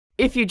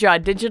If you draw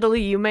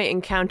digitally, you may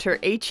encounter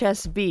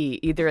HSB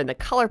either in the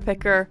color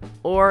picker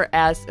or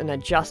as an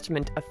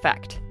adjustment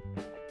effect.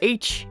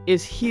 H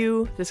is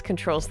hue, this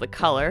controls the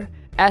color.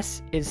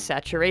 S is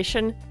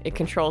saturation, it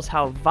controls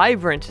how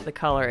vibrant the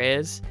color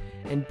is.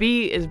 And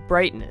B is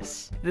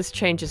brightness, this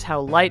changes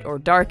how light or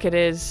dark it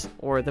is,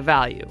 or the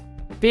value.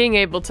 Being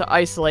able to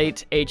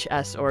isolate H,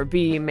 S, or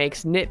B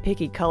makes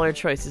nitpicky color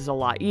choices a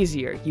lot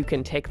easier. You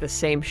can take the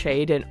same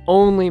shade and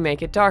only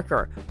make it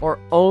darker, or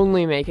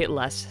only make it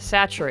less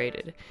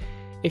saturated.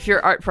 If your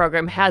art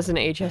program has an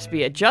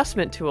HSB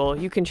adjustment tool,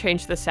 you can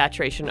change the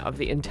saturation of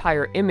the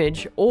entire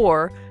image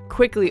or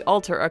quickly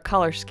alter a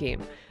color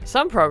scheme.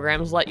 Some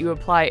programs let you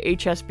apply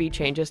HSB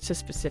changes to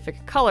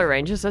specific color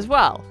ranges as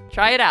well.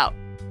 Try it out.